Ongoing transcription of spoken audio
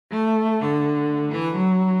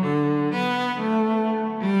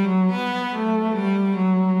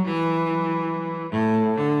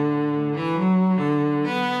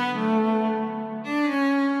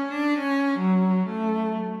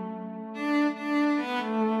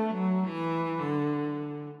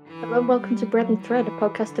Hello and welcome to Bread and Thread, a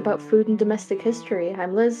podcast about food and domestic history.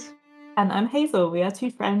 I'm Liz. And I'm Hazel. We are two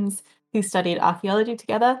friends who studied archaeology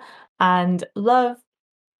together and love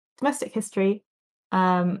domestic history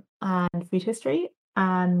and food history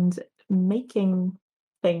and making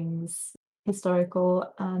things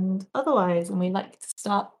historical and otherwise. And we like to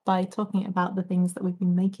start by talking about the things that we've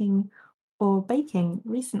been making or baking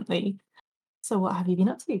recently. So, what have you been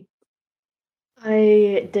up to?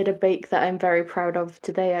 I did a bake that I'm very proud of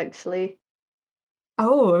today, actually.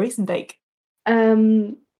 Oh, a recent bake.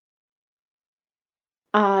 Um,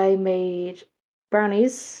 I made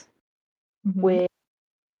brownies Mhm. with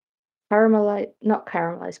not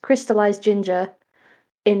caramelized, crystallized ginger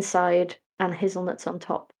inside and hazelnuts on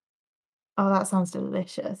top. Oh, that sounds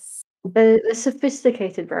delicious. They're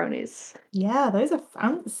sophisticated brownies. Yeah, those are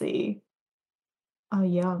fancy. Oh,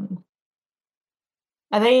 yum.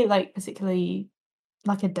 Are they like particularly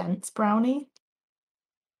like a dense brownie?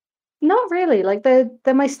 Not really, like they're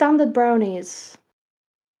my standard brownies,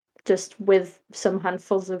 just with some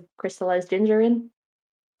handfuls of crystallized ginger in.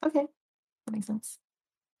 Okay, that makes sense.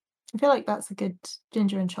 I feel like that's a good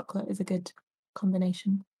ginger and chocolate is a good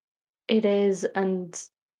combination. It is, and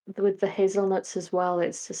with the hazelnuts as well,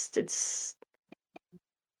 it's because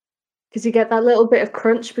you get that little bit of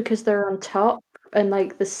crunch because they're on top, and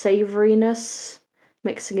like the savouriness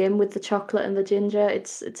mixing in with the chocolate and the ginger.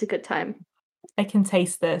 It's a good time. I can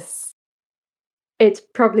taste this. It's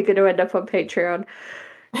probably going to end up on Patreon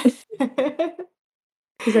because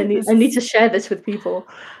This I need is to share this with people.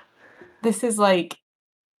 this is like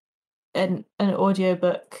an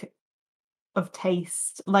audiobook of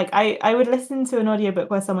taste. Like I would listen to an audiobook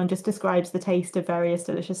where someone just describes the taste of various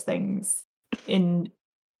delicious things in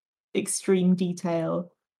extreme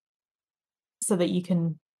detail so that you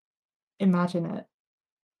can imagine it.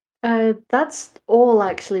 That's all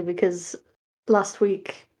actually because last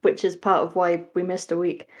week, which is part of why we missed a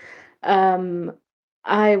week, um,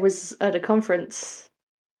 I was at a conference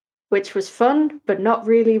which was fun, but not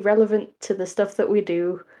really relevant to the stuff that we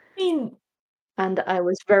do. I mean, And I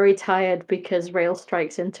was very tired because rail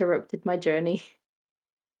strikes interrupted my journey.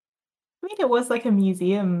 it was like a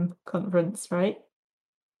museum conference, right?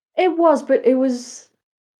 It was, but it was.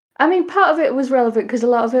 I mean, part of it was relevant because a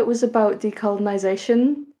lot of it was about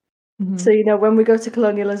decolonization. So, Mhm. when we go to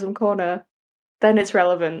Colonialism Corner, then it's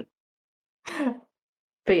relevant.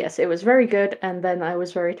 But yes, it was very good. And then I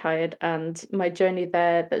was very tired. And my journey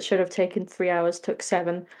there, that should have taken 3 hours, took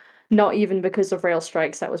seven. Not even because of rail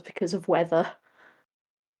strikes, that was because of weather.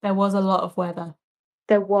 There was a lot of weather.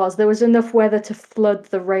 There was enough weather to flood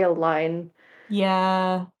the rail line.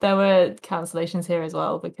 Yeah, there were cancellations here as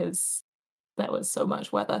well because there was so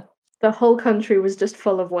much weather. The whole country was just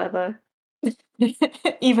full of weather.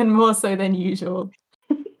 Even more so than usual.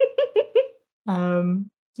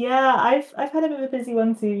 Yeah, I've had a bit of a busy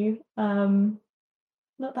one too.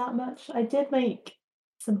 Not that much. I did make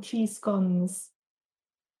some cheese scones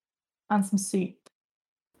and some soup,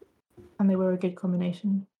 and they were a good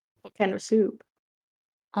combination. What kind of soup?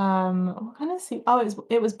 What kind of soup? Oh,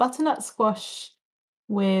 it was butternut squash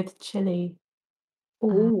with chili. Um,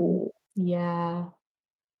 Ooh, yeah,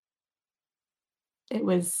 it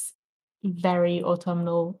was very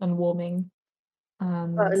autumnal and warming,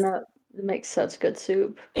 and butternut makes such good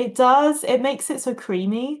soup. it does. It makes it so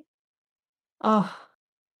creamy. Oh,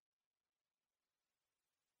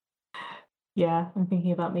 yeah. I'm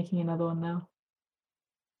thinking about making another one now.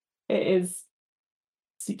 It is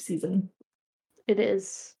soup season It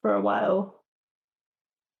is. for a while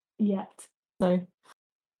yet. So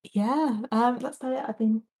yeah, that's about it. I've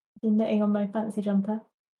been knitting on my fancy jumper,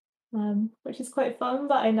 which is quite fun.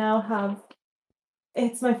 But I now have.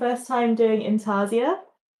 It's my first time doing intarsia,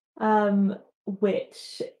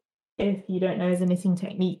 which, if you don't know, is a knitting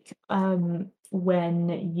technique.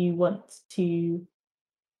 When you want to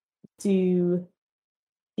do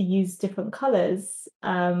use different colors,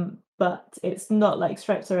 but it's not like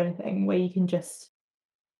stripes or anything where you can just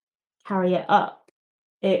carry it up.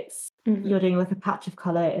 It's Mhm. you're doing like a patch of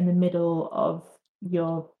color in the middle of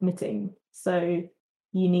your knitting. So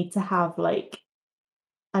you need to have like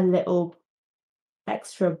a little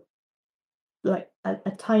extra, like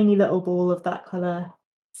a tiny little ball of that color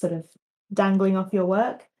sort of dangling off your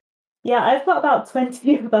work. Yeah, I've got about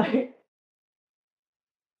 20 of those.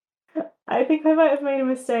 I think I might have made a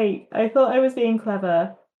mistake. I thought I was being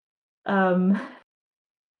clever. Um,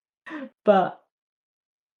 but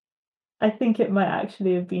I think it might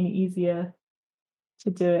actually have been easier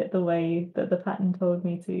to do it the way that the pattern told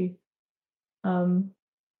me to. Um,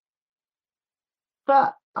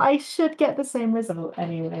 but I should get the same result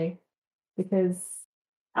anyway, because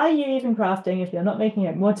are you even crafting if you're not making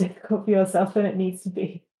it more difficult for yourself than it needs to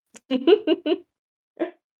be?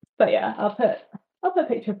 But yeah, I'll put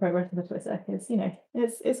picture of progress on the Twitter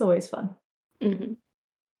because it's always fun. Mhm.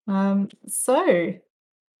 So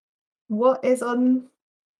what is on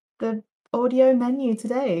the audio menu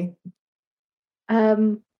today?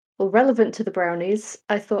 Um, well, relevant to the brownies,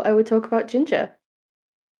 I thought I would talk about ginger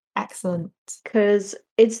Excellent. because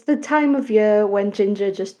it's the time of year when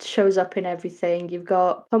ginger just shows up in everything. You've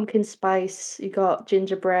got pumpkin spice, you got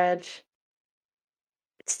gingerbread.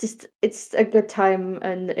 It's a good time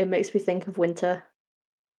and it makes me think of winter.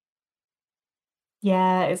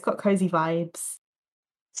 Yeah, it's got cozy vibes.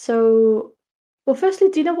 So, well, firstly,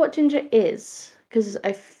 do you know what ginger is? Because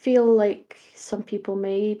I feel like some people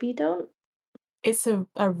maybe don't. It's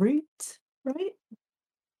a root, right?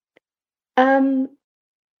 Um,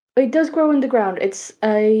 it does grow underground. It's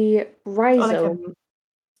a Or like a rhizome,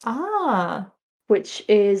 ah, which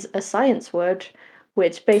is a science word,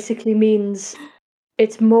 which basically means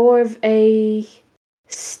it's more of a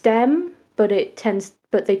stem, but they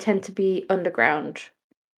tend to be underground.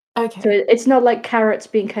 So okay. it's not like carrots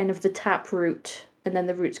being kind of the tap root and then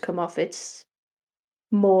the roots come off. It's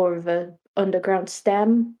more of a underground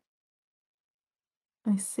stem.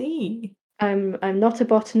 I see. I'm not a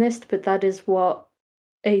botanist, but that is what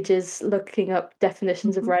ages looking up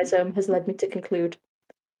definitions of Mhm. rhizome has led me to conclude.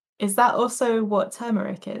 Is that also what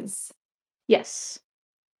turmeric is? Yes,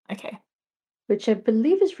 Okay. which I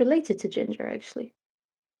believe is related to ginger, actually.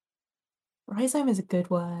 Rhizome is a good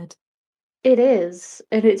word. It is,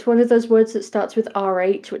 and it's one of those words that starts with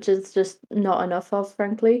RH, which is just not enough of,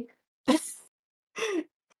 frankly.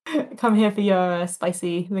 Come here for your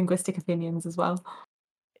spicy linguistic opinions as well.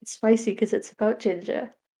 It's spicy because it's about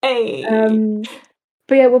ginger. Hey! Um,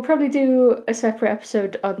 but yeah, we'll probably do a separate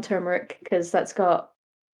episode on turmeric because that's got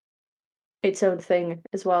its own thing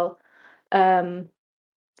as well. Um,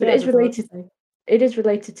 but Yeah, there's a lot to say. it is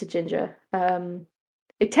related to ginger.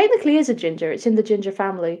 It technically is a ginger. It's in the ginger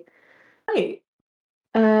family. Right.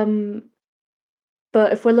 Um,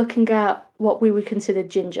 but if we're looking at what we would consider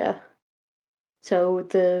ginger, so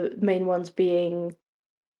the main ones being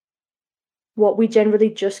what we generally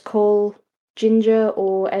just call ginger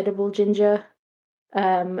or edible ginger.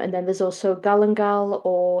 And then there's also galangal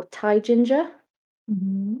or Thai ginger,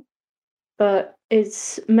 Mhm. but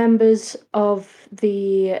it's members of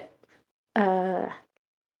the uh,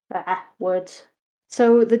 words.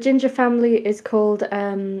 So the ginger family is called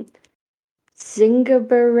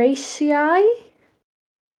Zingiberaceae,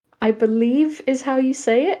 I believe is how you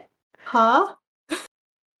say it. Huh?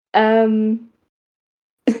 Um,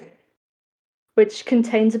 which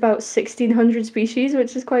contains about 1,600 species,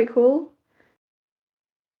 which is quite cool,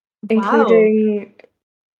 Wow. including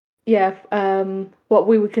yeah, what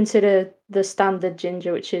we would consider the standard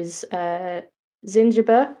ginger, which is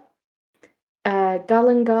Zingiber,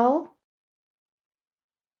 galangal,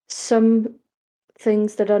 some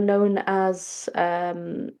things that are known as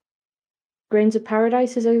grains of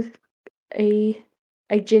paradise is a,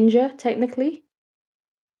 a ginger technically.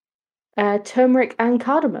 Turmeric and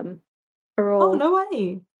cardamom are Oh, all no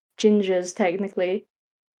way. gingers technically.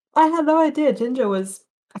 I had no idea ginger was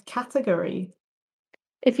a category.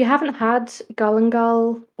 If you haven't had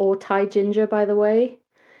galangal or Thai ginger, by the way,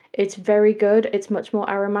 it's very good. It's much more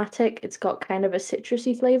aromatic. It's got kind of a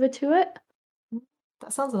citrusy flavor to it. Mm,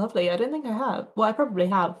 that sounds lovely. I don't think I have. Well, I probably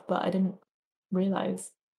have, but I didn't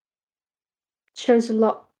realize. Shows a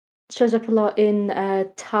lot shows up a lot in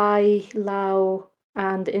Thai, Lao,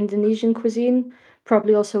 and Indonesian cuisine.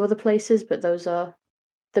 Probably also other places, but those are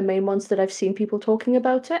the main ones that I've seen people talking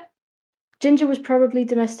about it. Ginger was probably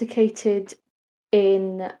domesticated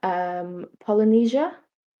in Polynesia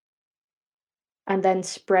and then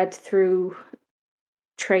spread through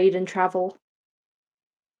trade and travel.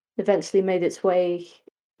 Eventually made its way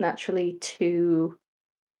naturally to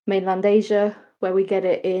mainland Asia, where we get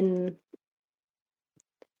it in,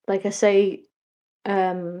 like I say,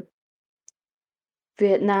 um,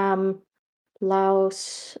 Vietnam,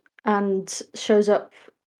 Laos, and shows up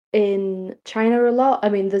in China a lot. I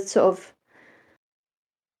mean, the sort of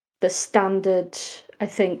the standard, I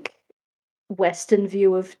think, Western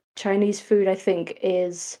view of Chinese food, I think,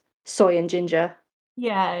 is soy and ginger.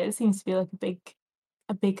 Yeah, it seems to be like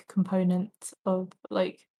a big component of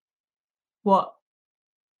like what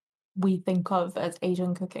we think of as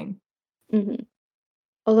Asian cooking. Mhm.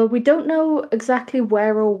 Although we don't know exactly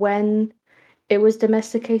where or when it was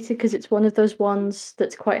domesticated, because it's one of those ones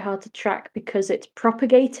that's quite hard to track because it's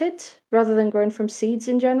propagated rather than grown from seeds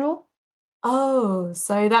in general. Oh,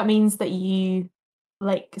 so that means that you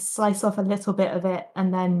like slice off a little bit of it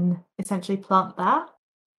and then essentially plant that?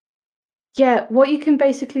 Yeah, what you can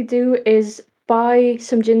basically do is buy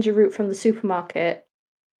some ginger root from the supermarket,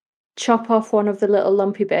 chop off one of the little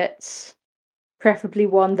lumpy bits, preferably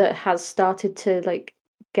one that has started to like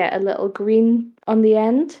get a little green on the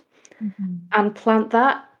end, Mhm. and plant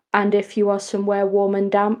that. And if you are somewhere warm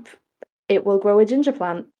and damp, it will grow a ginger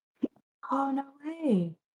plant. Oh, no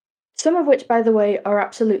way. Some of which, by the way, are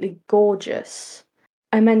absolutely gorgeous.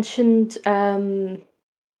 I mentioned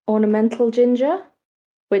ornamental ginger,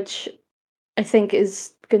 which I think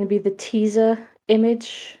is going to be the teaser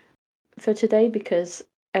image for today because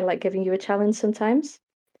I like giving you a challenge sometimes,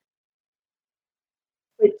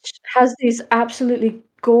 which has these absolutely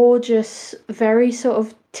gorgeous, very sort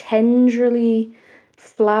of tendrily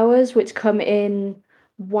flowers which come in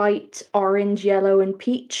white, orange, yellow, and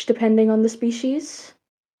peach, depending on the species.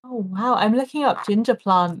 Oh, wow. I'm looking up ginger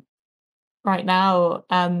plant right now,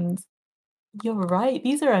 and you're right.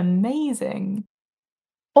 These are amazing.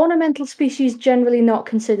 Ornamental species generally not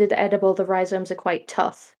considered edible, the rhizomes are quite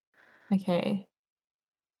tough, Okay.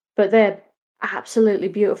 but they're absolutely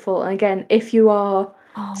beautiful. And again, if you are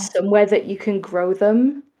Oh, somewhere that you can grow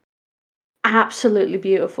them, absolutely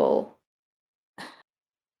beautiful.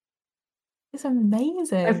 it's I've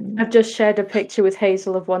amazing. I've just shared a picture with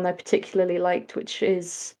Hazel of one I particularly liked, which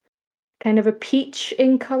is kind of a peach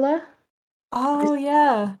in color. Oh,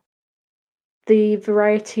 yeah. The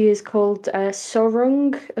variety is called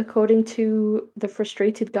Sorung, according to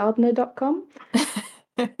thefrustratedgardener.com.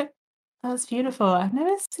 That's beautiful. I've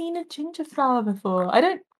never seen a ginger flower before.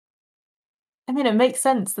 I mean, it makes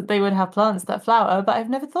sense that they would have plants that flower, but I've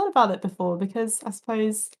never thought about it before because I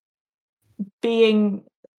suppose being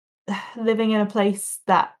living in a place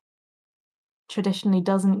that traditionally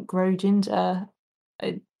doesn't grow ginger,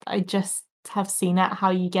 I just have seen it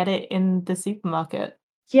how you get it in the supermarket.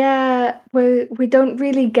 Yeah, we don't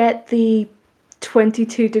really get the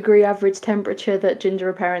 22-degree average temperature that ginger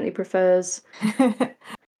apparently prefers.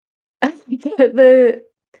 The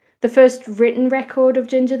the first written record of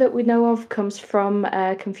ginger that we know of comes from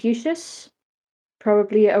Confucius,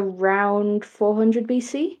 probably around 400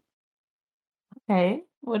 BC. Okay,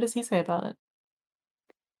 what does he say about it?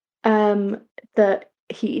 Um, that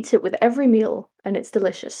he eats it with every meal and it's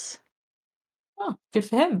delicious. Oh, good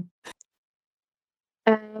for him.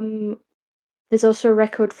 Um, there's also a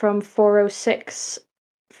record from 406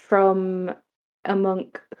 from a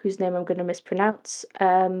monk whose name I'm going to mispronounce.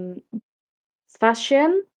 Faxian,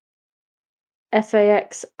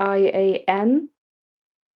 Faxian,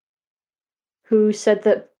 who said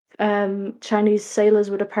that Chinese sailors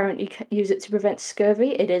would apparently use it to prevent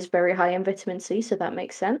scurvy. It is very high in vitamin C, so that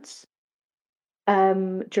makes sense.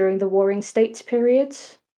 During the Warring States period,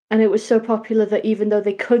 and it was so popular that even though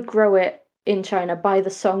they could grow it in China by the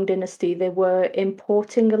Song dynasty, they were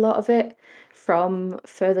importing a lot of it from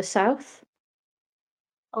further south.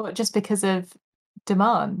 Oh, just because of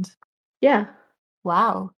demand? Yeah,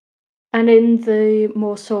 Wow. and in the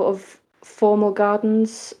more sort of formal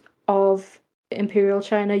gardens of Imperial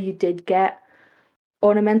China, you did get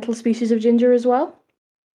ornamental species of ginger as well.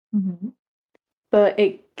 Mhm. But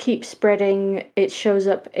it keeps spreading. It shows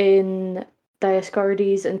up in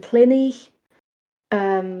Dioscorides and Pliny,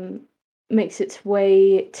 um, makes its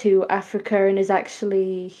way to Africa, and is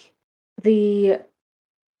actually the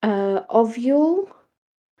ovule,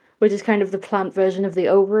 which is kind of the plant version of the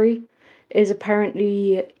ovary, is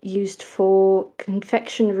apparently used for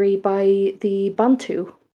confectionery by the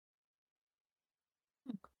Bantu.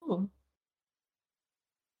 Cool.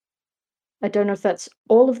 I don't know if that's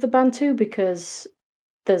all of the Bantu because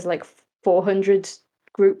there's like 400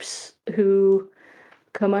 groups who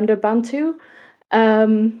come under Bantu.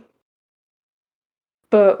 Um,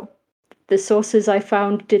 but the sources I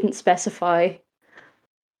found didn't specify.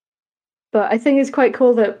 But I think it's quite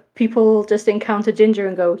cool that people just encounter ginger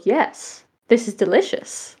and go, yes, this is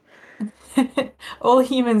delicious. All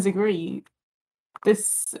humans agree.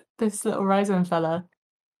 This little rhizome fella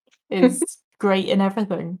is great in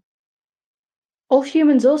everything. All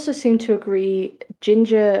humans also seem to agree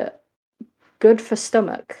ginger good for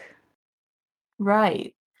stomach.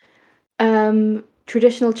 Right.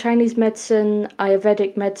 Traditional Chinese medicine,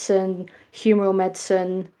 Ayurvedic medicine, humoral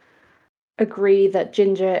medicine agree that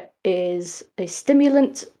ginger is a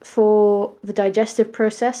stimulant for the digestive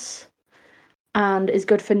process and is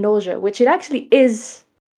good for nausea, which it actually is,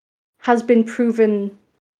 has been proven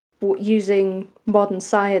using modern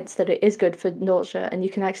science that it is good for nausea, and you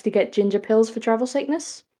can actually get ginger pills for travel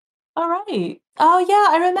sickness. Alright. Oh, yeah,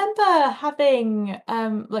 I remember having,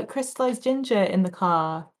 like, crystallized ginger in the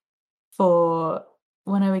car for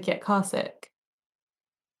when I would get car sick.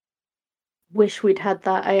 Wish we'd had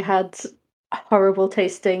that. I had horrible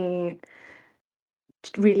tasting.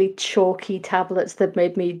 really chalky tablets that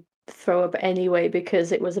made me throw up anyway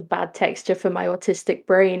because it was a bad texture for my autistic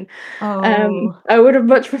brain. Oh. I would have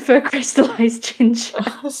much preferred crystallized ginger.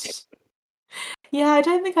 Yeah, I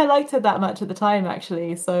don't think I liked it that much at the time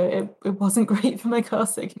actually, so it wasn't great for my car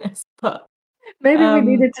sickness, but, Maybe we um,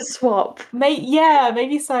 needed to swap.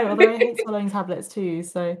 maybe so, although I hate swallowing tablets too,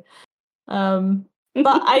 so, but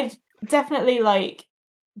I definitely like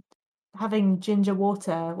having ginger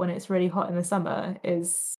water when it's really hot in the summer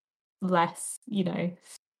is less,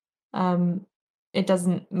 um, it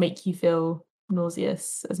doesn't make you feel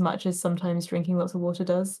nauseous as much as sometimes drinking lots of water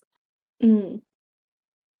does. Mm.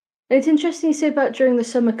 It's interesting you say about during the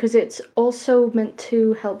summer because it's also meant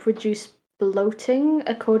to help reduce bloating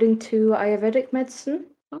according to Ayurvedic medicine.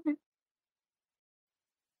 Okay.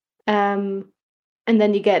 Um, and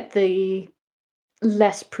then you get the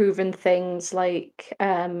less proven things like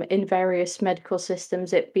in various medical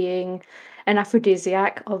systems, it being an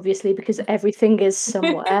aphrodisiac, obviously, because everything is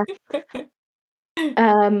somewhere.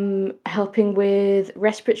 Helping with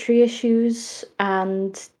respiratory issues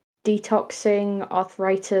and detoxing,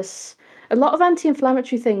 arthritis, a lot of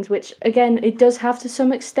anti-inflammatory things, which again, it does have to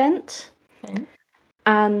some extent. Okay.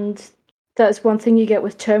 And that's one thing you get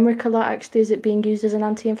with turmeric a lot, actually, is it being used as an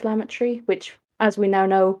anti-inflammatory, which, as we now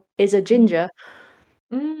know, is a Mm. ginger.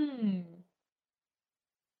 Mm.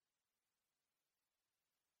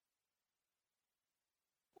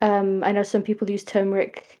 I know some people use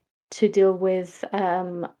turmeric to deal with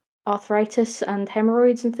arthritis and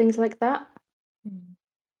hemorrhoids and things like that. Mm.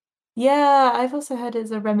 Yeah, I've also heard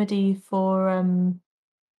it's a remedy for,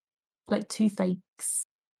 like, toothaches.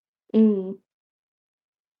 Mm.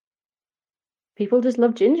 People just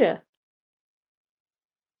love ginger.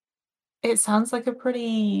 It sounds like a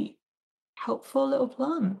pretty helpful little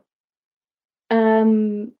plant.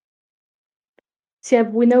 Um, so yeah,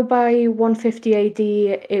 we know by 150 AD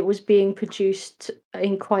it was being produced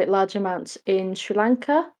in quite large amounts in Sri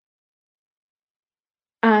Lanka,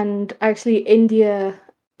 and actually India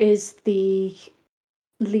is the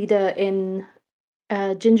leader in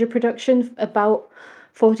ginger production. About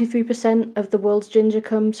 43% of the world's ginger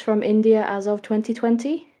comes from India as of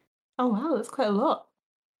 2020. Oh, wow, that's quite a lot.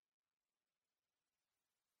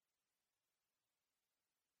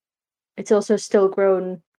 It's also still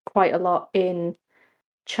grown quite a lot in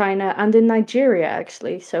China and in Nigeria,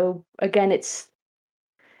 actually. So again,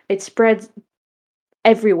 it spreads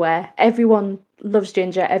everywhere. Everyone loves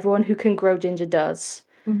ginger. Everyone who can grow ginger does.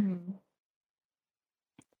 Mhm.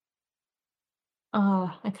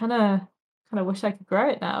 Ah, I kinda wish I could grow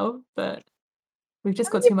it now, but we've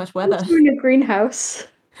just got too much weather. Also in a greenhouse.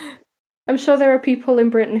 I'm sure there are people in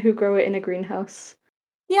Britain who grow it in a greenhouse.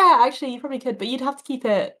 Yeah, actually, you probably could, but you'd have to keep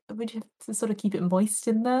it would you have to sort of keep it moist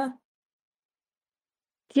in there?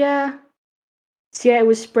 Yeah. So yeah, it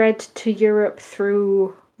was spread to Europe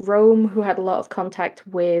through Rome, who had a lot of contact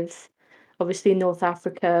with obviously North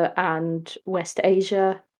Africa and West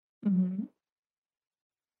Asia. Mhm.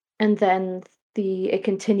 And then it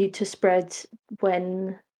continued to spread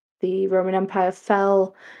when the Roman Empire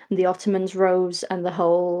fell and the Ottomans rose and the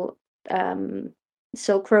whole um,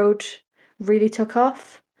 Silk Road really took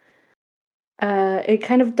off. It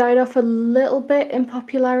kind of died off a little bit in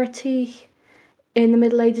popularity in the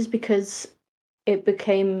Middle Ages because it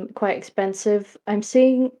became quite expensive. I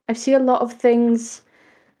see a lot of things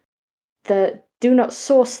that do not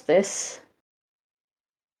source this,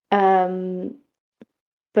 um,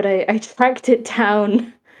 but I tracked it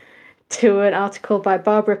down to an article by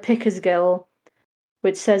Barbara Pickersgill,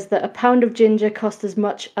 which says that a pound of ginger cost as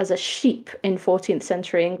much as a sheep in 14th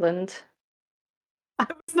century England. I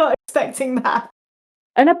was not expecting that.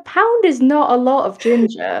 And a pound is not a lot of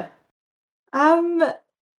ginger. Um,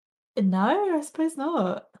 no, I suppose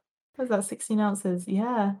not. What was that, 16 ounces?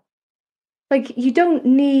 Yeah. Like, you don't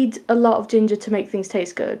need a lot of ginger to make things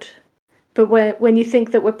taste good. But when you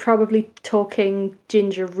think that we're probably talking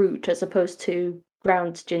ginger root as opposed to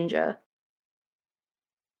ground ginger,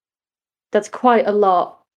 that's quite a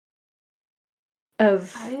lot That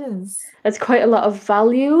of is. that's quite a lot of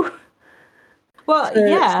value Well, for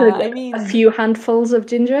yeah, I a mean, few handfuls of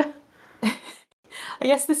ginger. I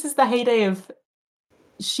guess this is the heyday of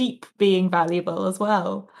sheep being valuable as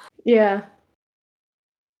well. Yeah.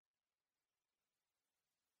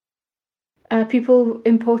 People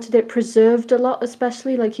imported it preserved a lot,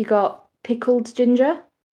 especially, like, you got pickled ginger,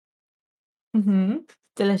 Mhm.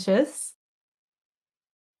 Delicious.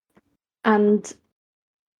 and,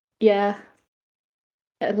 yeah,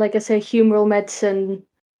 like I say, humoral medicine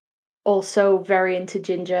also very into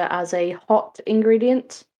ginger as a hot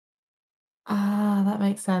ingredient, Ah, that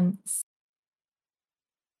makes sense.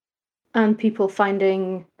 and people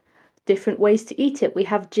finding different ways to eat it. We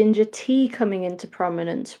have ginger tea coming into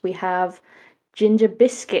prominence. We have ginger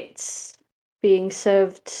biscuits being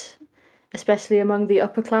served, especially among the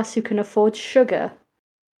upper class who can afford sugar.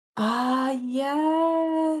 Ah,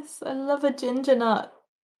 yes. I love a ginger nut.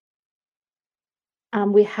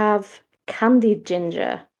 And we have candied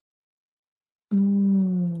ginger,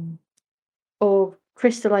 Mm. or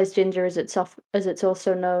crystallized ginger as it's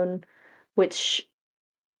also known, which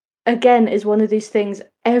again is one of these things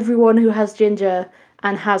everyone who has ginger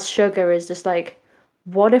and has sugar is just like,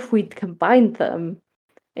 what if we combined them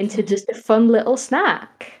into just a fun little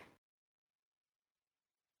snack?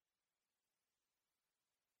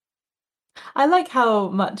 I like how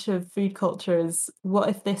much of food culture is what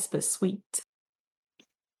if this but sweet?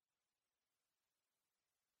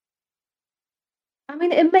 I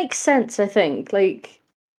mean, it makes sense, I think. Like,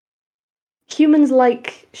 humans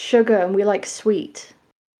like sugar and we like sweet,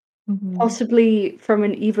 Mhm. possibly from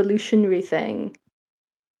an evolutionary thing,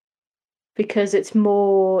 because it's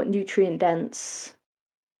more nutrient dense.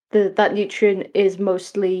 That nutrient is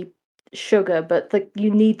mostly sugar, but like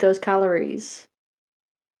you need those calories.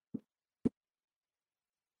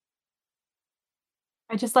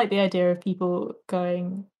 I just like the idea of people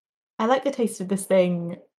going, "I like the taste of this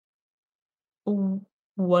thing.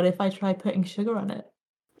 What if I try putting sugar on it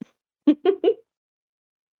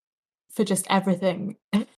for just everything?"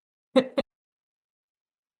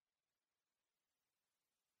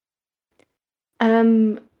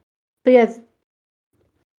 um, but yeah,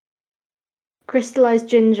 crystallized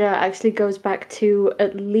ginger actually goes back to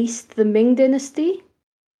at least the Ming Dynasty.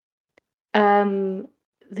 Um,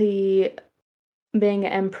 the Ming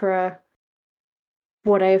Emperor,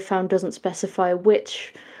 what I have found doesn't specify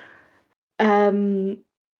which, um,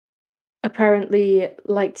 apparently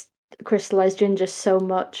liked crystallized ginger so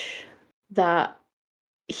much that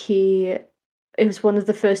he it was one of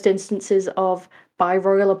the first instances of by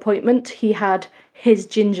royal appointment. He had his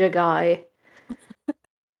ginger guy.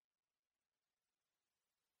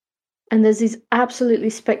 And there's these absolutely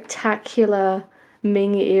spectacular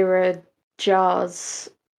Ming era jars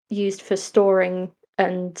used for storing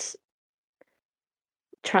and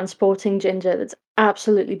transporting ginger that's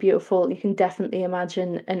absolutely beautiful. You can definitely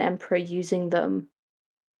imagine an emperor using them.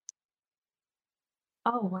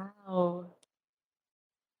 Oh, wow.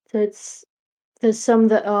 So it's there's some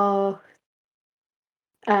that are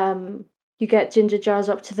you get ginger jars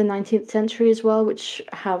up to the 19th century as well, which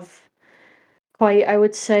have quite, I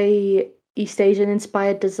would say, East Asian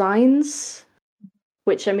inspired designs.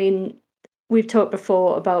 Which I mean, we've talked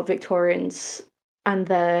before about Victorians and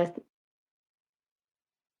their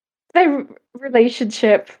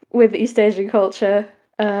relationship with East Asian culture,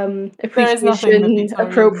 There is nothing the appreciation, Victorians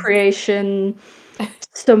appropriation,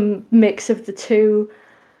 some mix of the two.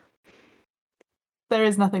 there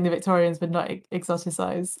is nothing the Victorians would not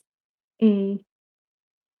exoticize. Mm.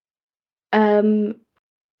 Um,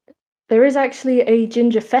 there is actually a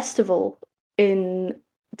ginger festival in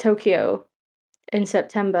Tokyo in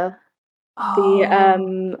September. The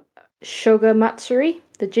Oh. Sugar Matsuri,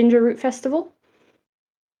 the Ginger Root Festival,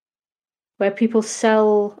 where people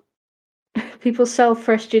sell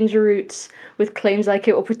fresh ginger roots with claims like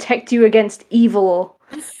it will protect you against evil.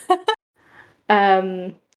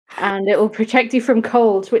 Um, and it will protect you from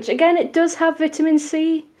colds, which again, it does have vitamin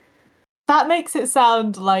C. That makes it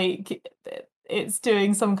sound like it's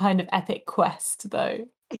doing some kind of epic quest, though.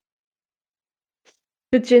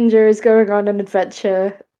 The ginger is going on an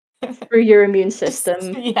adventure through your immune Just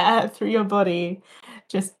system. yeah, through your body,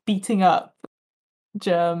 just beating up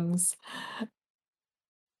germs.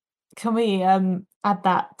 Can we, add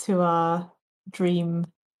that to our dream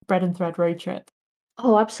bread and thread road trip?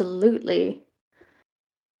 Oh, absolutely.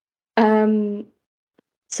 Um,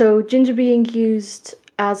 so ginger being used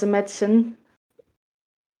as a medicine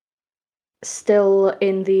still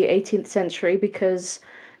in the 18th century because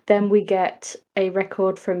then we get a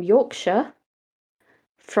record from Yorkshire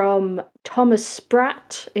from Thomas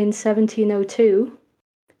Spratt in 1702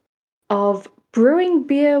 of brewing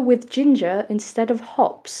beer with ginger instead of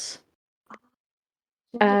hops,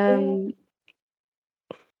 Ginger beer. um,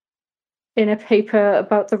 in a paper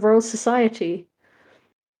about the Royal Society.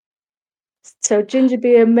 So ginger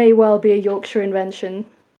beer may well be a Yorkshire invention.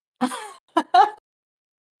 I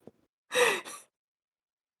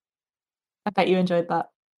bet you enjoyed that.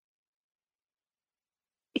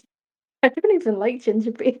 I don't even like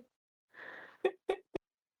ginger beer,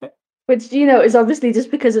 which is obviously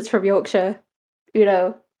just because it's from Yorkshire.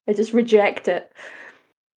 I just reject it.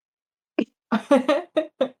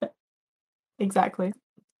 Exactly.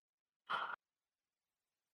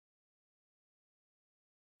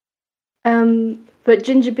 But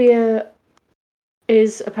ginger beer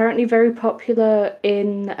is apparently very popular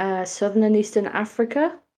in southern and eastern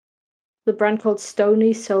Africa. The brand called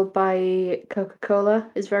Stony, sold by Coca-Cola,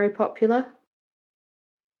 is very popular.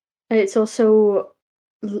 And it's also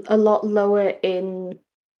a lot lower in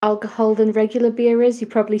alcohol than regular beer is. You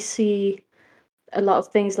probably see a lot of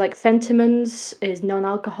things like Fentimans is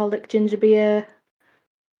non-alcoholic ginger beer.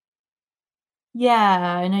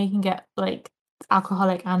 Yeah, I know you can get like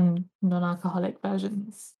alcoholic and non-alcoholic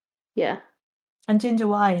versions. Yeah. And ginger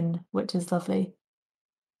wine, which is lovely.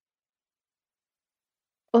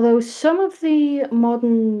 Although some of the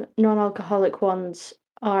modern non-alcoholic ones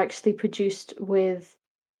are actually produced with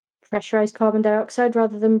pressurized carbon dioxide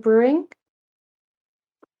rather than brewing,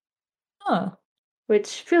 Oh.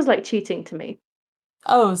 which feels like cheating to me.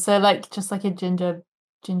 Oh, so like just like a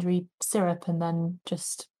gingery syrup and then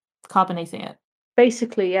just carbonating it.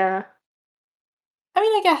 Basically, yeah. I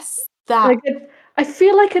mean, I guess that Like I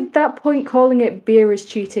feel like at that point calling it beer is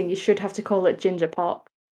cheating. You should have to call it ginger pop.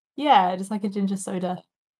 yeah, just like a ginger soda.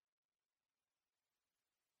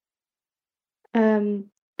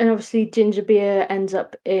 Um, and obviously ginger beer ends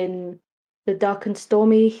up in the dark and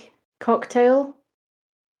stormy cocktail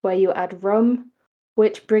where you add rum,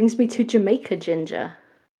 which brings me to Jamaica ginger,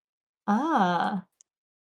 Ah,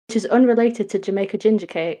 which is unrelated to Jamaica ginger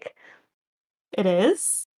cake. it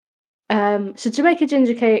is? So Jamaica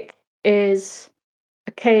ginger cake is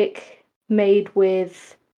a cake made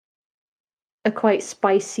with a quite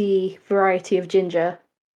spicy variety of ginger,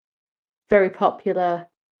 very popular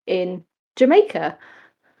in Jamaica.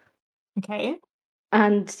 Okay.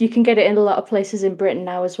 And you can get it in a lot of places in Britain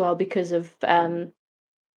now as well because of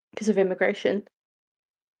immigration.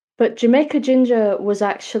 But Jamaica ginger was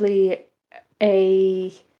actually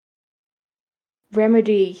a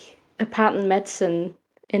remedy, a patent medicine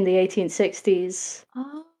in the 1860s,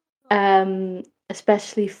 Oh,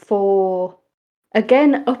 especially for,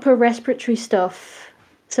 again, upper respiratory stuff.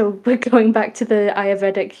 So we're going back to the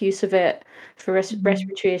Ayurvedic use of it for mhm.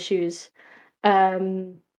 respiratory issues,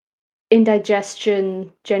 um,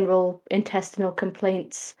 indigestion, general intestinal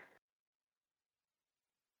complaints.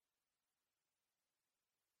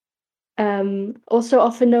 Also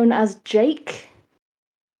often known as Jake,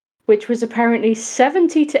 which was apparently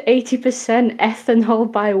 70 to 80%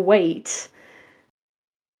 ethanol by weight,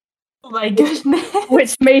 Oh my which goodness.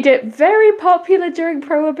 which made it very popular during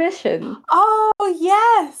Prohibition. Oh,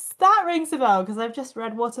 yes, that rings a bell because I've just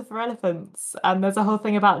read Water for Elephants and there's a whole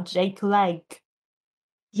thing about Jake Leg.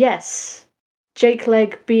 Yes, Jake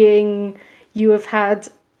leg being you have had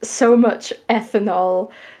so much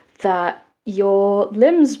ethanol that your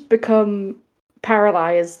limbs become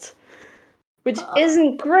paralyzed, which Uh,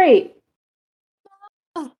 isn't great.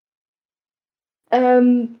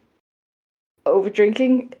 Um, Over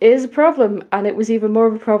drinking is a problem, and it was even more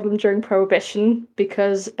of a problem during Prohibition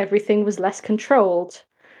because everything was less controlled.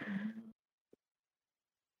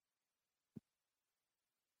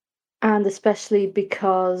 And especially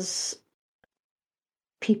because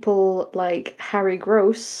people like Harry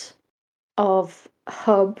Gross of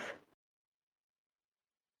Hub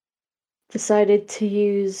decided to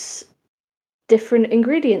use different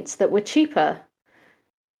ingredients that were cheaper,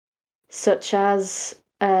 such as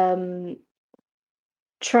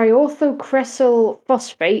triorthocresyl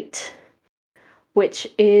phosphate, which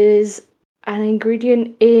is an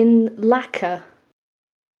ingredient in lacquer.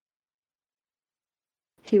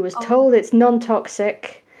 He was oh, told it's non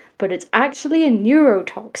toxic, but it's actually a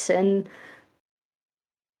neurotoxin.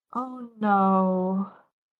 oh no.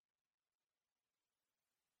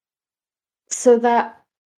 So that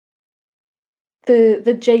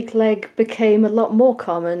the Jake leg became a lot more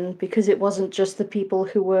common because it wasn't just the people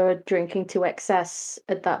who were drinking to excess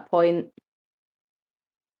at that point.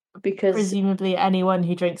 Because Presumably anyone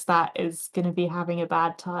who drinks that is going to be having a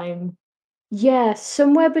bad time. yeah,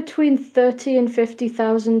 somewhere between 30 and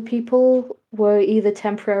 50,000 people were either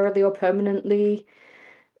temporarily or permanently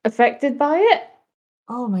affected by it.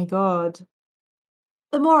 Oh my God.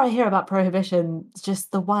 The more I hear about prohibition,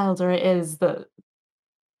 just the wilder it is that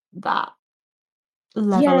that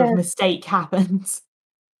level of Yeah, mistake happens.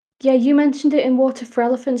 yeah, you mentioned it in Water for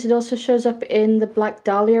Elephants. It also shows up in the Black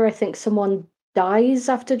Dahlia. I think someone dies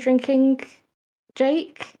after drinking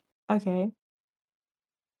Jake. Okay.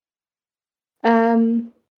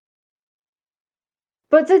 Um,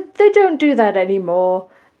 but they don't do that anymore.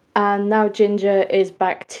 And now Ginger is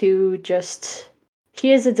back to just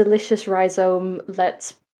here's a delicious rhizome.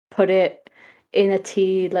 Let's put it in a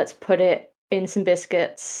tea. Let's put it in some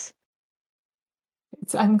biscuits.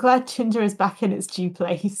 I'm glad ginger is back in its due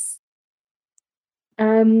place.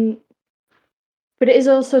 Um, But it is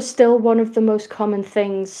also still one of the most common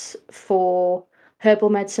things for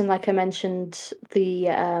herbal medicine, like I mentioned, the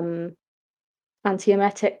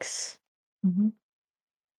antiemetics, Mhm.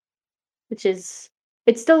 which is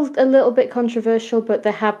it's still a little bit controversial, but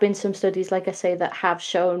there have been some studies, like I say, that have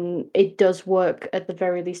shown it does work at the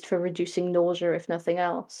very least for reducing nausea, if nothing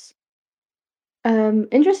else.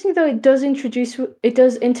 Interesting though, it does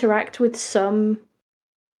interact with some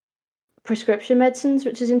prescription medicines,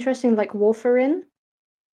 which is interesting, like warfarin,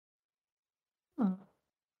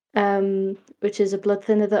 Oh. which is a blood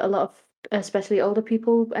thinner that a lot of, especially older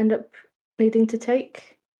people, end up needing to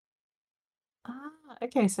take.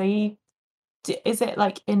 Okay, so is it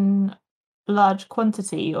like in large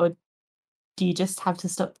quantity, or do you just have to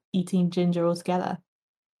stop eating ginger altogether?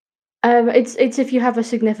 It's if you have a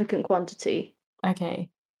significant quantity. Okay.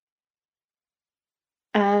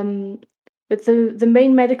 Um, but the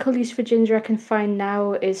main medical use for ginger I can find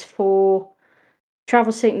now is for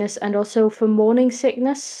travel sickness and also for morning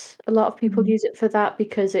sickness. A lot of people Mhm. use it for that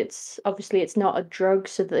because it's not a drug,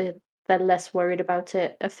 so they're less worried about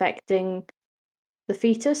it affecting the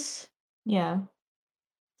fetus. Yeah.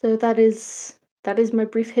 So that is my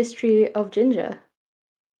brief history of ginger,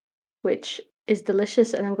 which is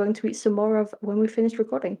delicious, and I'm going to eat some more of when we finish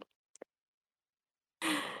recording.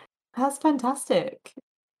 That's fantastic.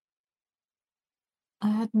 I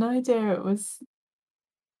had no idea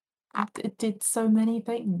it did so many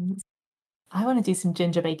things. I wanna do some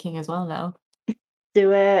ginger baking as well now.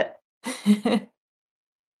 Do it.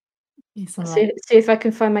 Do some, See if I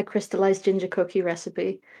can find my crystallized ginger cookie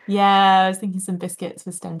recipe. yeah, I was thinking some biscuits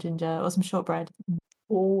with stem ginger or some shortbread.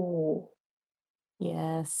 Oh.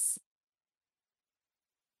 Yes.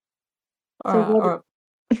 Or So a what or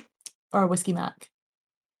or a whiskey mac.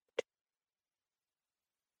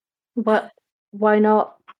 what why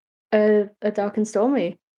not a dark and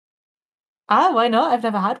stormy? Why not? I've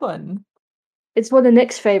never had one. It's one of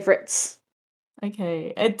Nick's favorites.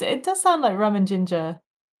 Okay. It does sound like rum and ginger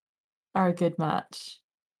are a good match.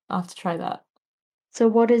 I'll have to try that. So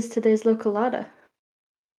what is today's local ladder?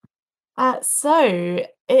 So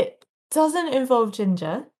it doesn't involve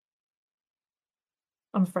ginger,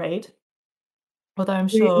 I'm afraid. Although I'm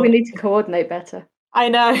We sure need to coordinate better. I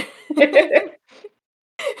know.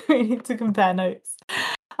 We need to compare notes.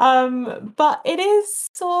 But it is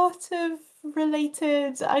sort of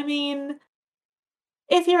related. I mean,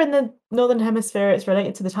 if you're in the Northern Hemisphere, it's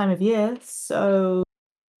related to the time of year, so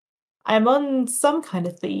I'm on some kind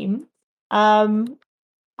of theme. Um,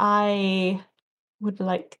 I would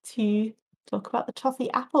like to talk about the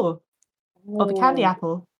toffee apple or the candy Oh.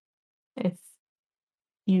 apple, if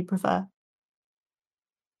you prefer.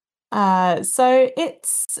 So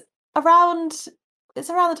around it's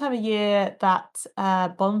around the time of year that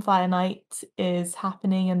bonfire night is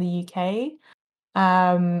happening in the UK.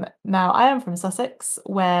 Now I am from Sussex,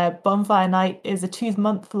 where bonfire night is a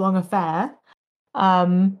 2-month long affair.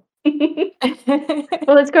 Um,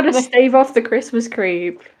 Well, it's gotta and I- stave off the Christmas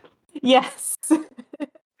creep. yes, and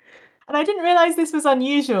I didn't realize this was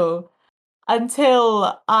unusual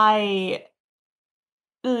until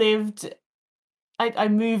lived I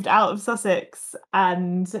moved out of Sussex,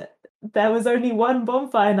 and there was only one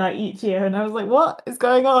bonfire night each year, and I was like, "What is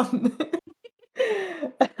going on?"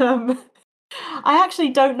 Um, I actually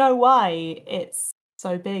don't know why it's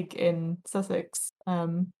so big in Sussex,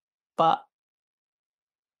 but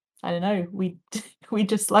I don't know, we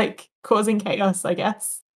just like causing chaos, I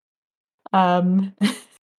guess. Um,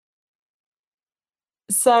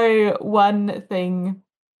 so one thing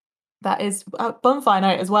that is bonfire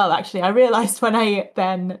night as well, actually. I realized when I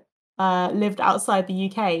then, lived outside the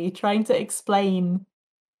UK, trying to explain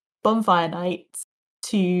bonfire night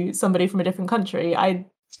to somebody from a different country,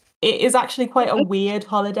 it is actually quite a weird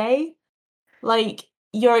holiday. Like,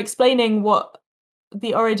 you're explaining what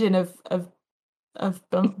the origin of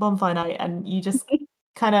bonfire night, and you just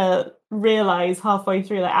kinda realize halfway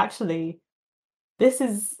through, like, actually, this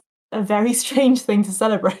is a very strange thing to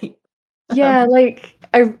celebrate. Yeah, Um, like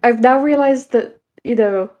I've now realized that,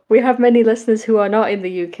 we have many listeners who are not in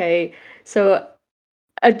the UK, so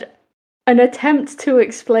a, an attempt to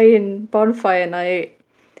explain bonfire night.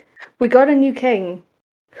 We got a new king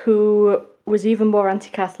who was even more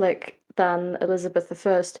anti-Catholic than Elizabeth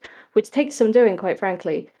I, which takes some doing, quite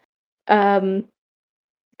frankly. Um,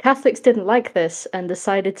 Catholics didn't like this and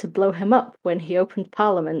decided to blow him up when he opened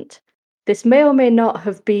Parliament. This may or may not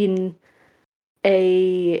have been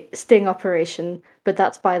a sting operation, but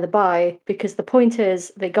that's by the by, because the point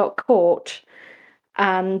is they got caught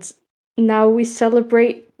and now we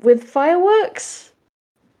celebrate with fireworks.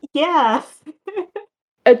 yeah.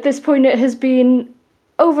 At this point, it has been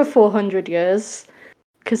over 400 years.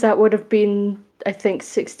 because that would have been, I think,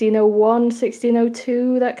 1601,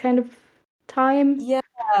 1602, that kind of time. Yeah.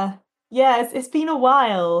 Yeah, it's been a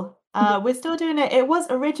while. Yeah. We're still doing it. It was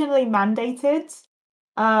originally mandated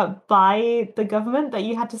by the government that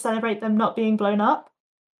you had to celebrate them not being blown up.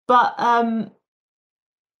 But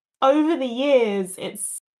over the years,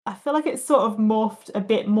 I feel like it's sort of morphed a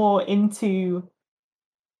bit more into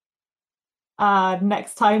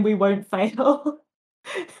next time we won't fail.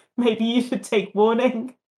 Maybe you should take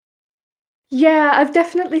warning. Yeah, I've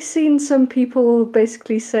definitely seen some people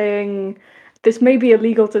basically saying this may be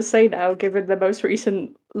illegal to say now, given the most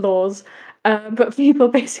recent laws, but people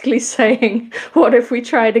basically saying, "What if we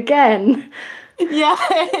tried again?" Yeah,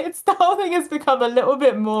 it's the whole thing has become a little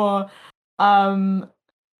bit more um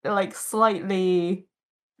like slightly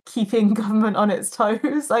keeping government on its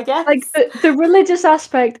toes, I Like guess. the religious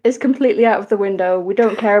aspect is completely out of the window. We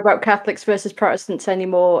don't care about Catholics versus Protestants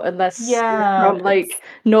anymore, unless you're Yeah, from like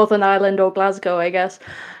Northern Ireland or Glasgow, I guess.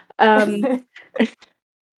 Um,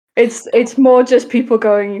 it's it's more just people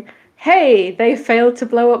going, "Hey, they failed to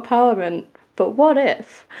blow up Parliament, but what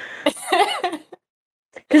if?"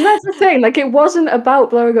 Because that's the thing. Like, it wasn't about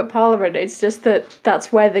blowing up Parliament. It's just that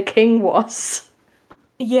that's where the king was.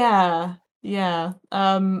 Yeah, yeah.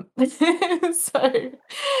 So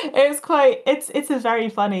it's a very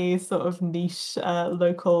funny sort of niche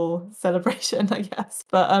local celebration, I guess.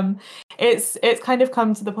 But it's kind of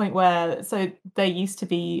come to the point where so there used to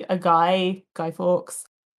be a Guy Fawkes,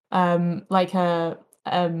 like a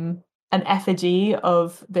an effigy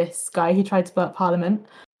of this guy who tried to burn Parliament.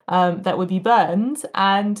 That would be burned,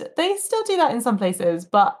 and they still do that in some places,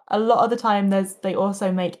 but a lot of the time they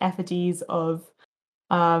also make effigies of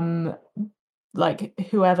um like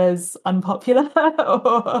whoever's unpopular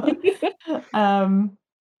or um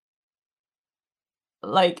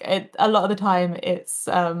like a lot of the time it's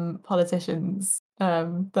politicians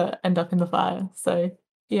that end up in the fire, so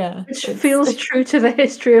yeah, Which it's feels true to the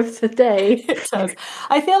history of the day. it does.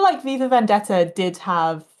 I feel like Viva Vendetta did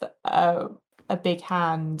have a big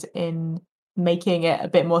hand in making it a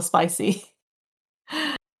bit more spicy.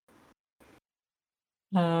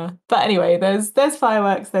 But anyway, there's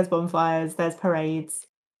fireworks, there's bonfires, there's parades,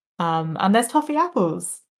 and there's toffee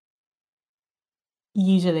apples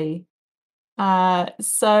usually.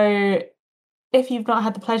 So if you've not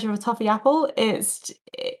had the pleasure of a toffee apple, it's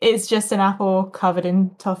just an apple covered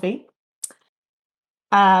in toffee,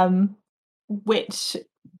 which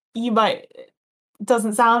you might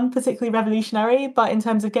doesn't sound particularly revolutionary, but in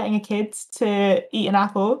terms of getting a kid to eat an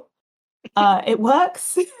apple, it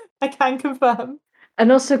works. I can confirm.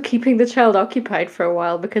 And also keeping the child occupied for a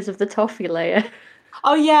while because of the toffee layer.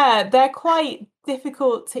 Oh yeah, they're quite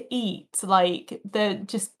difficult to eat. Like they're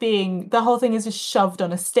just being the whole thing is just shoved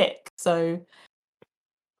on a stick. So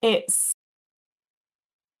it's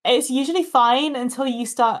it's usually fine until you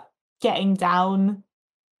start getting down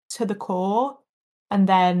to the core, and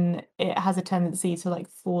then it has a tendency to like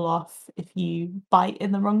fall off if you bite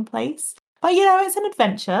in the wrong place. But you know, it's an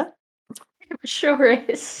adventure. It sure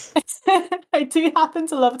is. I do happen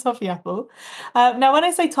to love a toffee apple. Now, when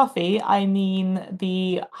I say toffee, I mean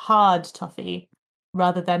the hard toffee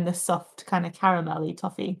rather than the soft kind of caramelly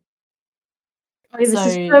toffee. Okay, this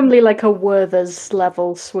is So firmly like a Werther's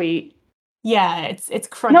level sweet. yeah, it's Not the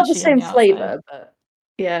crunchy on same the outside. flavor, but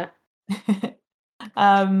yeah,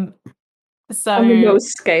 um, on the so nose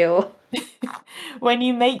scale. when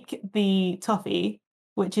you make the toffee,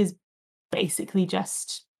 which is basically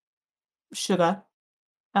just sugar,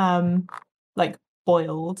 um, like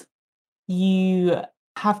boiled, you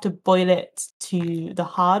have to boil it to the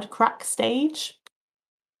hard crack stage,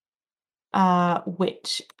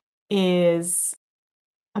 which is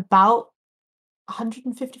about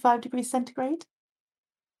 155 degrees centigrade.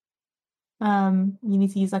 You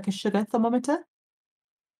need to use like a sugar thermometer,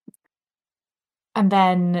 and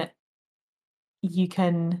then you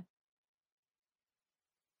can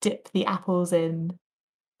dip the apples in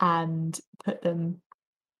and put them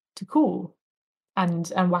to cool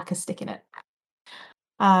and whack a stick in it.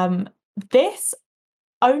 Um, this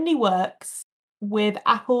only works with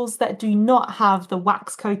apples that do not have the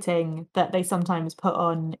wax coating that they sometimes put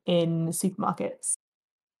on in supermarkets.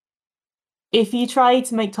 If you try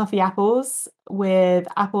to make toffee apples with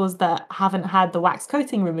apples that haven't had the wax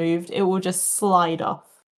coating removed, it will just slide off.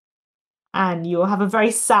 And you'll have a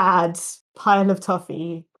very sad pile of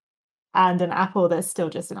toffee and an apple that's still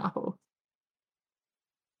just an apple.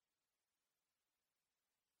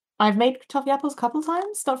 I've made toffee apples a couple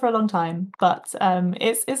times, not for a long time, but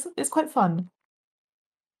it's quite fun.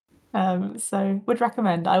 So would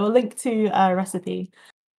recommend. I will link to a recipe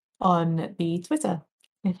on the Twitter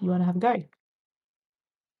if you want to have a go.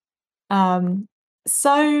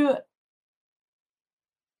 So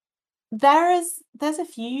there's a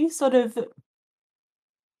few sort of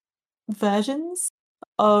versions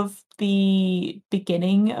of the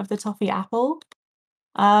beginning of the toffee apple.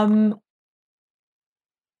 Um,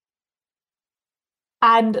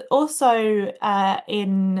 and also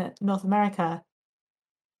in North America,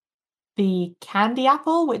 the candy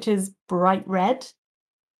apple, which is bright red.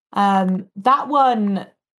 That one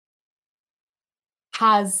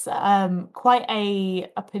has quite a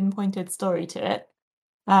pinpointed story to it,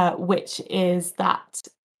 which is that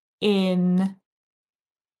in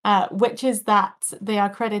which is that they are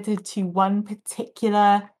credited to one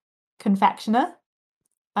particular confectioner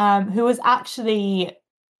who was actually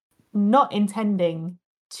not intending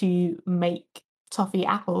to make toffee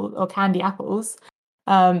apple or candy apples.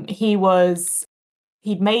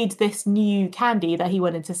 He'd made this new candy that he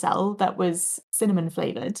wanted to sell that was cinnamon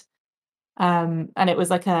flavored. And it was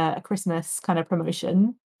like a Christmas kind of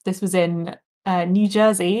promotion. This was in New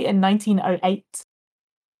Jersey in 1908.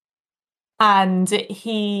 And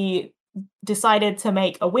he decided to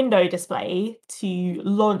make a window display to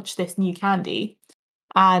launch this new candy.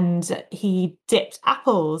 And he dipped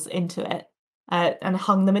apples into it and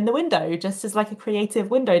hung them in the window just as like a creative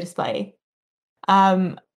window display.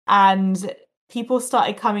 And people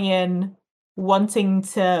started coming in wanting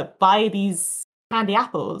to buy these candy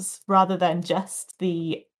apples rather than just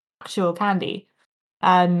the actual candy.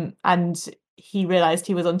 And he realized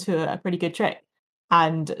he was onto a pretty good trick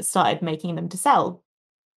and started making them to sell.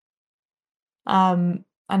 And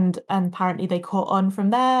apparently they caught on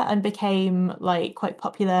from there and became like quite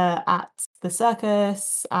popular at the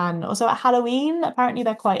circus and also at Halloween. Apparently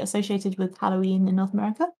they're quite associated with Halloween in North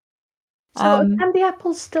America. So are candy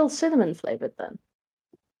apples still cinnamon flavored then?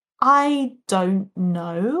 I don't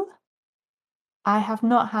know. I have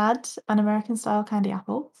not had an American style candy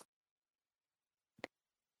apple.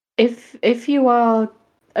 If you are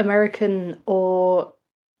American or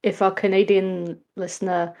if our Canadian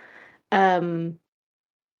listener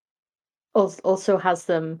also has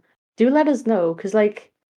them, do let us know because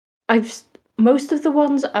like most of the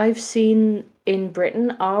ones I've seen in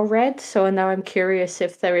Britain are red, so now I'm curious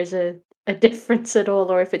if there is a difference at all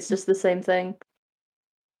or if it's just the same thing.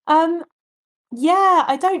 Yeah,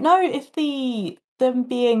 I don't know if them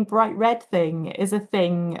being bright red thing is a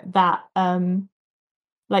thing that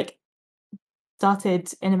like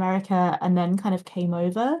started in America and then kind of came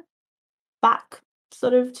over back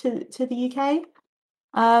sort of to the UK.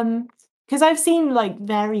 Because I've seen like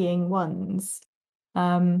varying ones.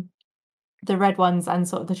 The red ones and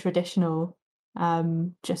sort of the traditional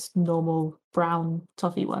just normal brown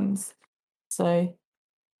toffee ones. So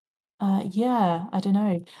yeah, I don't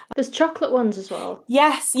know. There's chocolate ones as well.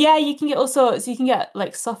 Yes, yeah, you can get all sorts. You can get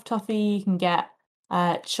like soft toffee, you can get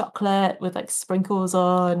chocolate with like sprinkles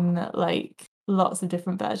on, like lots of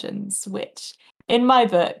different versions, which in my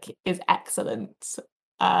book is excellent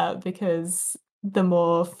because the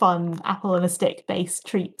more fun apple and a stick based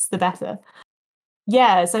treats, the better.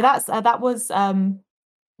 Yeah, so that was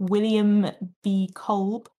William B.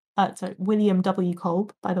 Kolb. Sorry, William W.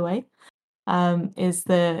 Kolb, by the way, is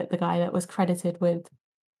the guy that was credited with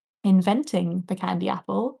inventing the candy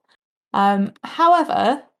apple.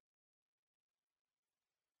 However,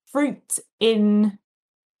 fruit in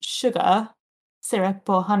sugar, syrup,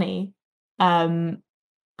 or honey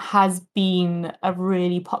has been a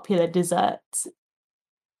really popular dessert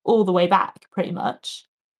all the way back, pretty much.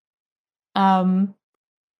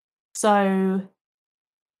 So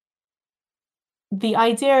the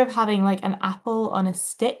idea of having like an apple on a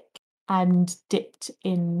stick and dipped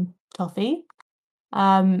in toffee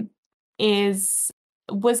is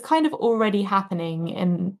was kind of already happening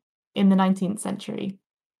in the 19th century.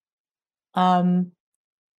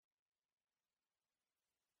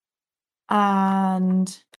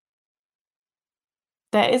 And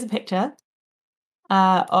there is a picture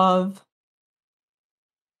of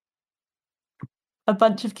a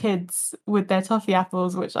bunch of kids with their toffee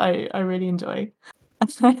apples, which I really enjoy,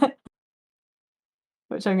 which I'm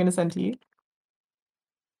going to send to you.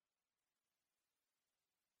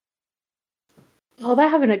 Oh, they're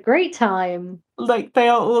having a great time. Like they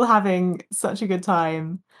are all having such a good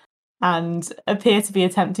time and appear to be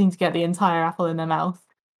attempting to get the entire apple in their mouth.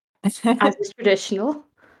 As is traditional.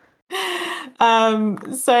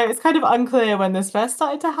 So it's kind of unclear when this first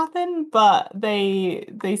started to happen, but they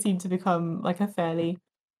seem to become like a fairly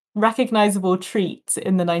recognizable treat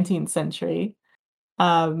in the 19th century.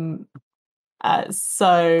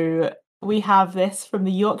 So we have this from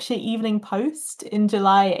the Yorkshire Evening Post in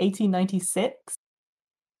July 1896.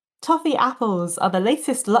 Toffee apples are the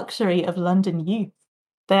latest luxury of London youth.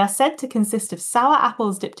 They are said to consist of sour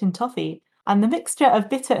apples dipped in toffee, and the mixture of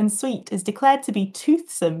bitter and sweet is declared to be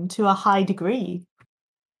toothsome to a high degree.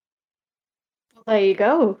 Well, there you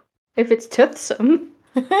go. If it's toothsome.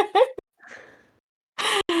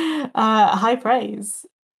 High praise.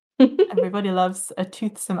 Everybody loves a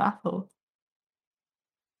toothsome apple.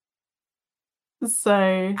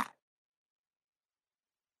 So,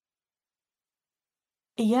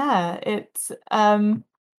 yeah, it's a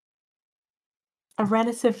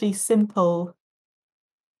relatively simple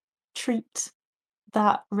treat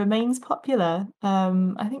that remains popular.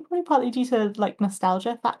 I think probably partly due to like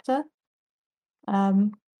nostalgia factor.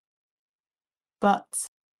 Um, but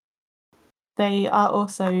they are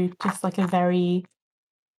also just like a very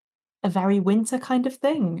winter kind of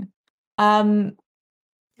thing. Um,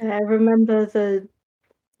 I remember the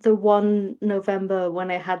one November when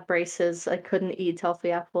I had braces, I couldn't eat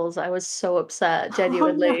toffee apples. I was so upset, oh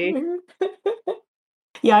genuinely. no.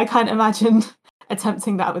 Yeah, I can't imagine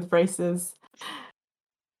attempting that with braces.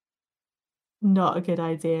 Not a good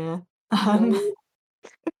idea. Um, No.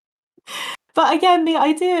 but again, the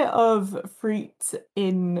idea of fruit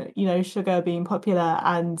in, sugar being popular,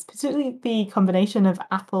 and particularly the combination of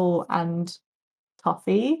apple and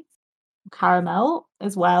toffee, caramel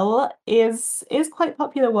as well, is quite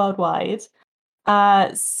popular worldwide.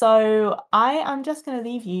 So I am just going to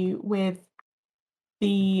leave you with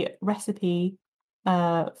the recipe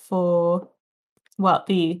for, well,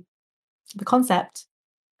 the concept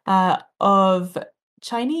of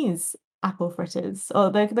Chinese apple fritters,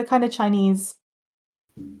 or the kind of Chinese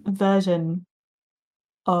version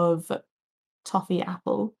of toffee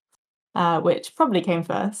apple, which probably came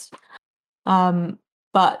first,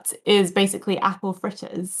 but is basically apple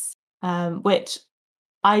fritters, which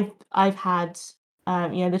I've had.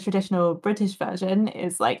 The traditional British version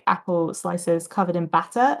is like apple slices covered in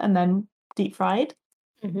batter and then deep fried.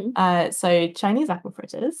 Mhm. So Chinese apple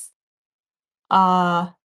fritters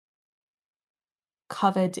are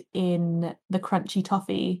covered in the crunchy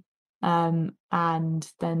toffee,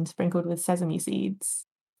 and then sprinkled with sesame seeds,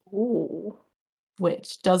 Ooh.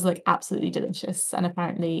 which does look absolutely delicious. And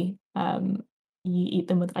apparently, you eat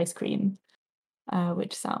them with ice cream,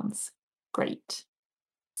 which sounds great.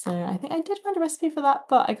 So I think I did find a recipe for that,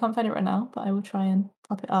 but I can't find it right now. But I will try and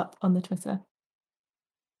pop it up on the Twitter.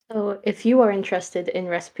 So if you are interested in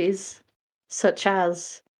recipes such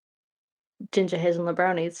as ginger hazelnut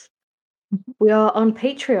brownies, we are on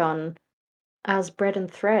Patreon as Bread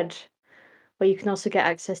and Thread, where you can also get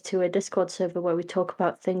access to a Discord server where we talk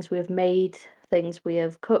about things we have made, things we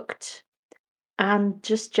have cooked, and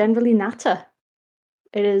just generally natter.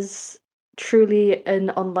 It is truly an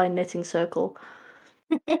online knitting circle.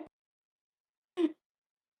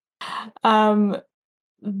 um,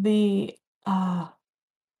 the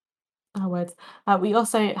words. We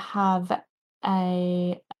also have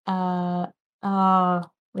a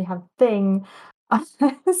we have thing.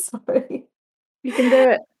 Sorry. You can do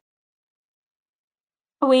it.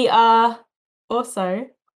 We are also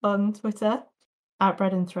on Twitter at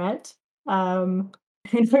Bread and Thread. Who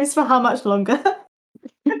knows for how much longer?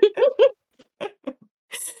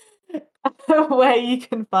 Where you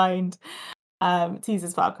can find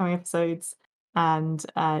teasers for upcoming episodes and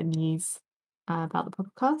news about the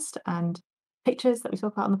podcast and pictures that we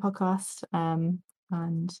talk about on the podcast,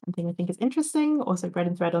 and something I think is interesting. Also, Bread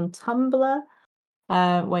and Thread on Tumblr,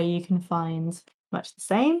 where you can find much the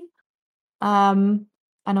same. And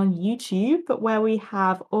on YouTube, where we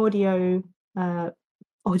have audio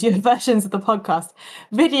versions of the podcast,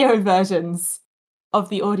 video versions of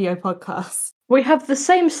the audio podcast. We have the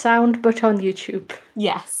same sound but on YouTube,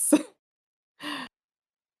 Yes.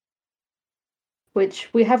 which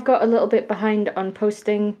we have got a little bit behind on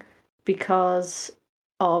posting because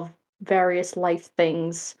of various life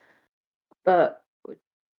things, but we're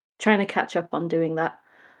trying to catch up on doing that.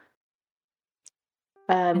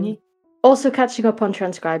 And you, Also catching up on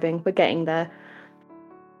transcribing. We're getting there.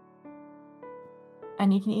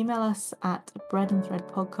 and you can email us at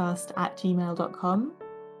breadandthreadpodcast@gmail.com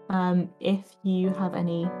if you have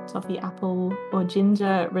any toffee apple or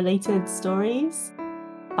ginger related stories,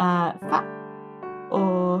 facts,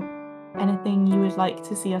 or anything you would like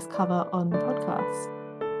to see us cover on the podcast.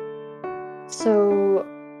 So,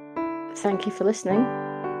 thank you for listening,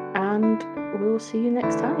 and we'll see you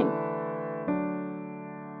next time.